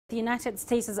The United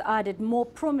States has added more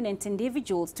prominent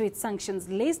individuals to its sanctions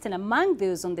list, and among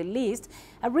those on the list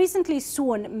are recently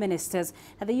sworn ministers.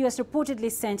 Now, the U.S. reportedly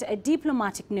sent a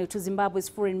diplomatic note to Zimbabwe's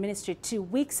foreign ministry 2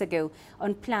 weeks ago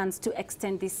on plans to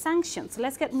extend these sanctions.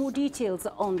 Let's get more details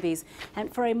on this.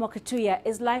 And Farai Mokatuya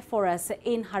is live for us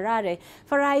in Harare.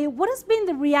 Farai, what has been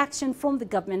the reaction from the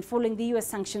government following the U.S.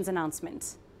 sanctions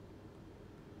announcement?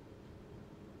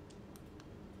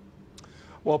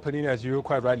 Well, Penina, as you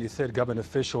quite rightly said, government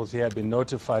officials here had been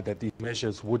notified that these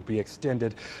measures would be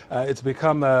extended. It's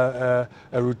become a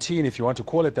routine, if you want to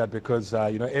call it that, because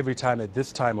every time at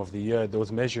this time of the year,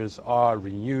 those measures are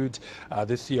renewed.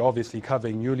 This year, obviously,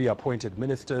 covering newly appointed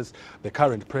ministers, the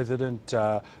current president,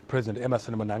 President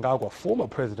Emmerson Mnangagwa, former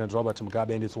President Robert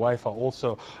Mugabe, and his wife are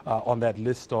also on that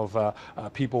list of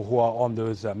people who are on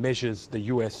those measures, the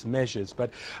U.S. measures.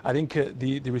 But I think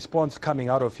the response coming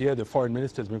out of here, the foreign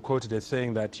minister has been quoted as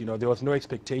saying that there was no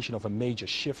expectation of a major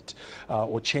shift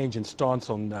or change in stance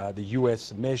on the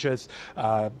U.S. measures.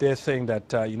 They're saying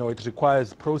that it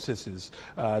requires processes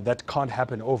that can't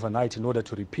happen overnight in order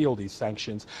to repeal these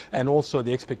sanctions, and also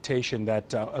the expectation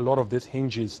that a lot of this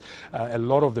hinges, a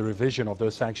lot of the revision of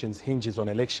those sanctions hinges on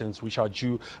elections which are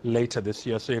due later this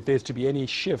year. So if there's to be any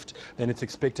shift, then it's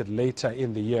expected later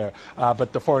in the year.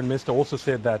 But the foreign minister also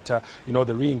said that the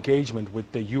re-engagement with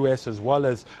the U.S. as well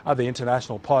as other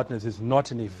international partners is not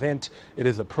an event, it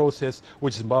is a process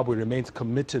which Zimbabwe remains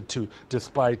committed to,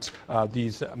 despite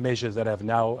these measures that have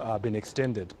now been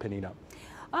extended. Penina.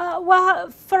 Well,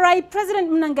 Farai, President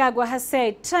Mnangagwa has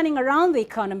said turning around the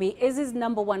economy is his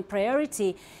 #1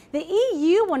 priority. The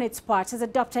EU, on its part, has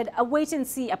adopted a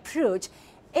wait-and-see approach.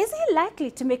 Is he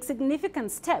likely to make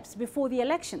significant steps before the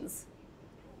elections?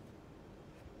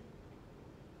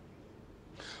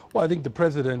 Well, I think the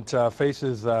president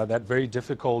faces that very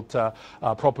difficult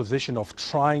proposition of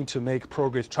trying to make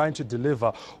progress, trying to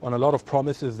deliver on a lot of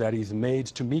promises that he's made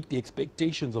to meet the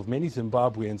expectations of many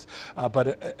Zimbabweans.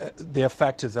 But there are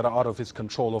factors that are out of his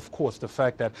control. Of course, the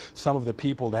fact that some of the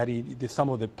people that some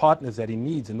of the partners that he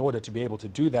needs in order to be able to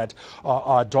do that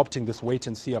are adopting this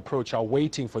wait-and-see approach, are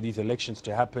waiting for these elections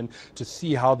to happen to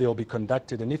see how they'll be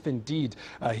conducted, and if indeed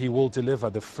he will deliver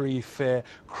the free, fair,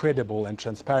 credible, and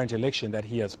transparent election that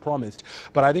he has promised.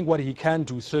 But I think what he can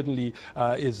do certainly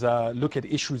is look at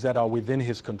issues that are within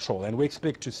his control, and we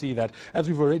expect to see that, as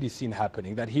we've already seen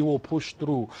happening, that he will push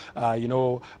through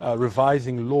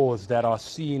revising laws that are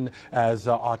seen as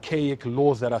archaic,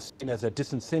 laws that are seen as a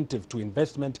disincentive to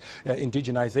investment,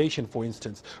 indigenization, for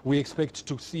instance. We expect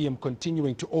to see him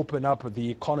continuing to open up the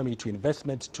economy to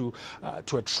investment, to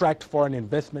attract foreign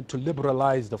investment, to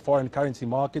liberalize the foreign currency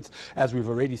markets, as we've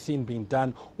already seen being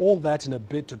done. All that in a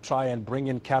bid to try and bring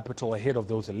in capital ahead of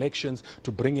those elections, to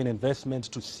bring in investment,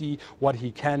 to see what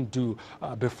he can do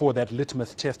before that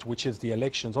litmus test, which is the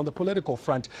elections. On the political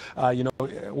front,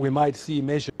 we might see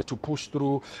measures to push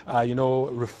through,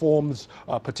 reforms,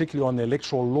 particularly on the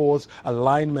electoral laws,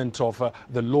 alignment of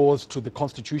the laws to the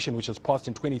constitution, which was passed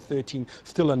in 2013.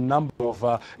 Still a number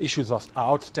of issues are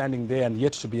outstanding there and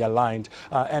yet to be aligned.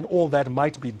 And all that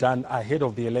might be done ahead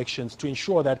of the elections to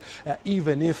ensure that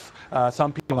even if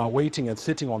some people are waiting and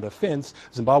sitting on the fence,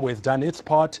 Zimbabwe has done its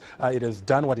part, it has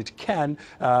done what it can,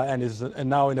 and is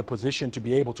now in a position to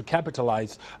be able to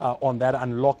capitalize on that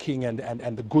unlocking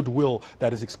and the goodwill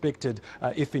that is expected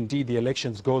if indeed the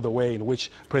elections go the way in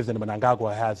which President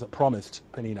Mnangagwa has promised.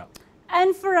 Penina.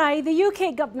 And Farai, the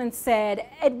UK government said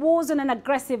it was on an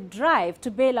aggressive drive to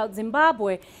bail out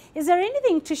Zimbabwe. Is there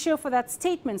anything to show for that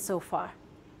statement so far?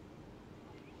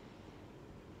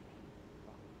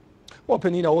 Well,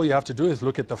 Penina, all you have to do is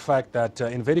look at the fact that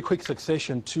in very quick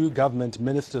succession, 2 government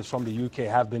ministers from the UK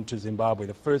have been to Zimbabwe.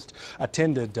 The first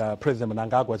attended President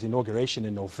Mnangagwa's inauguration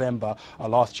in November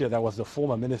last year. That was the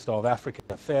former Minister of African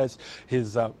Affairs.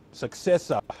 His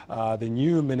successor, the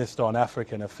new Minister on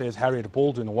African Affairs, Harriet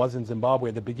Baldwin, was in Zimbabwe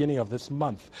at the beginning of this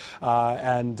month.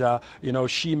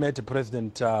 She met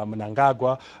President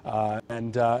Mnangagwa,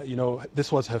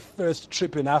 this was her first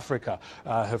trip in Africa,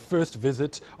 her first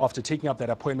visit after taking up that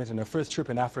appointment, and her first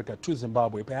trip in Africa to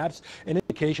Zimbabwe. Perhaps an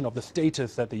indication of the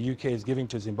status that the UK is giving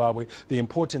to Zimbabwe, the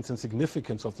importance and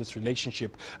significance of this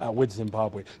relationship with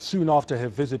Zimbabwe. Soon after her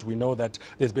visit, we know that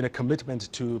there's been a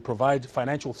commitment to provide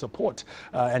financial support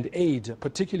and aid,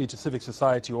 particularly to civic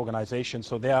society organizations,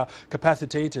 so they are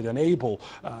capacitated and able,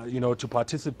 to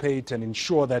participate and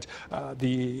ensure that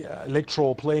the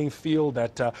electoral playing field,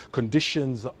 that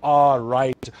conditions are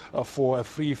right for a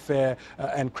free, fair,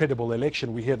 and credible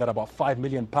election. We hear that about £5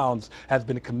 million has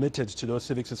been committed to those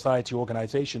civic society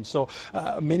organizations. So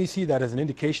many see that as an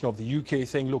indication of the UK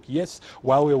saying, look, yes,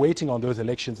 while we're waiting on those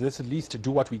elections, let's at least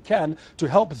do what we can to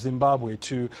help Zimbabwe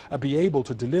to be able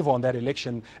to deliver on that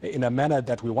election in a manner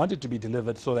that we want it to be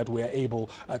delivered, so that we are able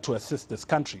to assist this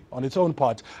country. On its own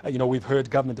part, we've heard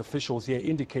government officials here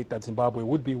indicate that Zimbabwe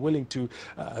would be willing to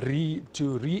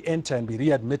re-enter and be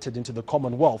readmitted into the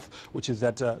Commonwealth, which is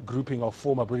that grouping of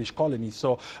former British colonies.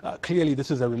 So clearly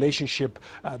this is a relationship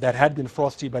that had been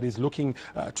frosty but is looking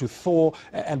to thaw,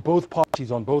 and both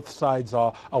parties on both sides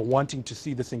are wanting to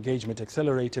see this engagement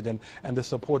accelerated and the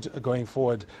support going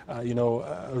forward,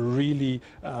 really,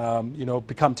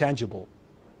 become tangible.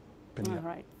 All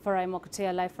right. Farai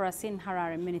Mokutea, live for us in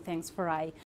Harare. Many thanks, Farai.